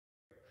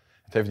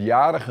Het heeft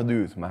jaren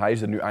geduurd, maar hij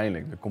is er nu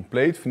eindelijk. De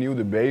compleet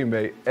vernieuwde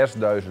BMW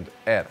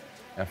S1000R.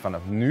 En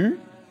vanaf nu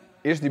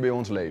is die bij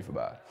ons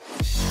leverbaar.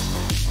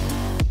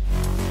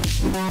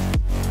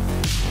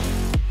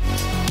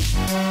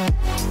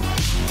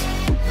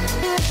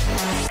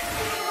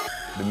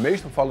 De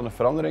meest opvallende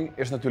verandering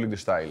is natuurlijk de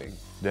styling.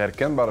 De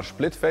herkenbare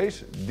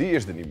splitface, die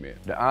is er niet meer.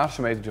 De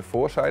asymmetrische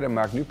voorzijde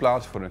maakt nu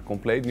plaats voor een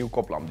compleet nieuw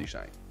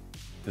koplampdesign.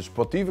 De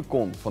sportieve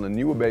kont van de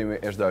nieuwe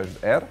BMW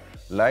S1000R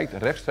lijkt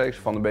rechtstreeks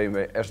van de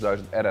BMW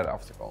S1000RR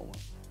af te komen.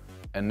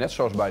 En net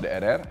zoals bij de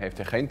RR heeft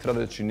hij geen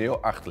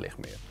traditioneel achterlicht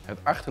meer. Het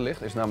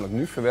achterlicht is namelijk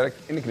nu verwerkt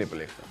in de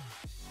knipperlichten.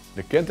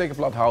 De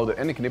kentekenplathouder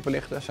en de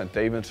knipperlichten zijn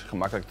tevens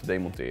gemakkelijk te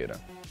demonteren.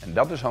 En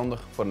dat is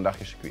handig voor een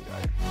dagje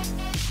circuitrijden.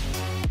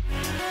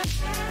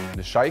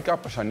 De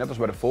zijkappen zijn net als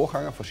bij de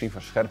voorganger voorzien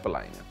van scherpe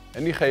lijnen.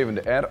 En die geven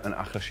de R een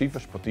agressieve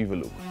sportieve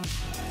look.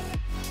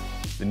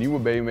 De nieuwe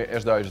BMW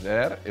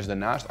S1000R is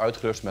daarnaast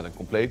uitgerust met een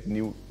compleet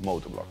nieuw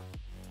motorblok.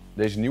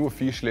 Deze nieuwe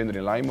 4-cilinder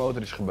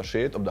inlijnmotor is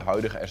gebaseerd op de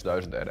huidige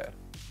S1000RR.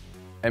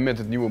 En met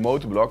het nieuwe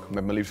motorblok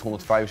met maar liefst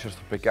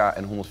 165 pk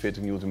en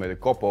 140 Nm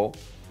koppel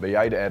ben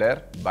jij de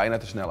RR bijna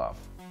te snel af.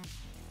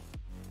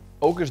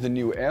 Ook is de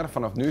nieuwe R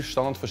vanaf nu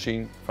standaard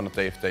voorzien van een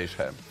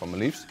TFT-scherm van maar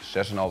liefst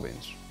 6,5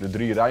 inch. De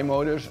 3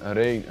 rijmodus, een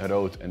rain, een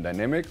road en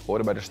dynamic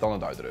horen bij de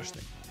standaard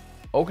uitrusting.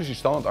 Ook is hij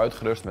standaard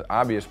uitgerust met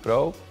ABS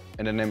Pro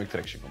en Dynamic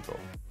Traction Control.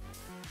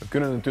 We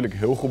kunnen natuurlijk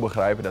heel goed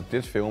begrijpen dat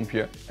dit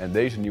filmpje en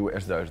deze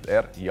nieuwe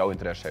S1000R jouw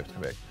interesse heeft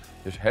gewekt.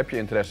 Dus heb je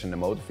interesse in de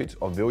motorfiets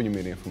of wil je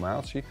meer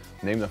informatie?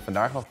 Neem dan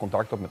vandaag nog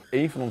contact op met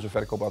een van onze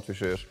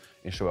verkoopadviseurs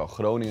in zowel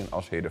Groningen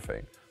als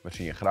Heerenveen. We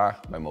zien je graag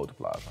bij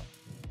Motorplaza.